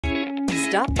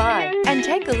Stop by and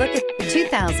take a look at the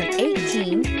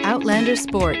 2018 Outlander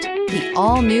Sport. The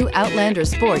all-new Outlander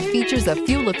Sport features a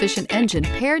fuel-efficient engine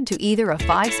paired to either a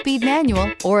 5-speed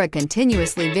manual or a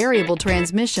continuously variable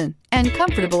transmission, and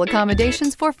comfortable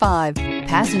accommodations for 5.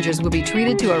 Passengers will be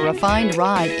treated to a refined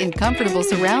ride in comfortable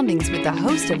surroundings with a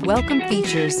host of welcome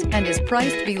features and is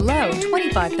priced below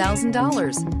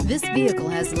 $25,000. This vehicle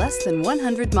has less than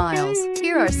 100 miles.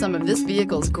 Here are some of this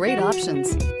vehicle's great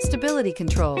options: stability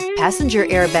control, passenger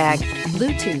airbag,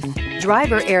 Bluetooth,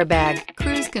 driver airbag,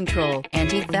 cruise control,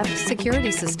 anti-theft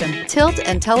security system, tilt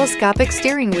and telescopic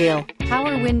steering wheel,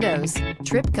 power windows,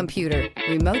 trip computer,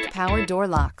 remote power door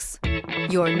locks.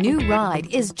 Your new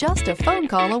ride is just a phone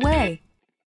call away.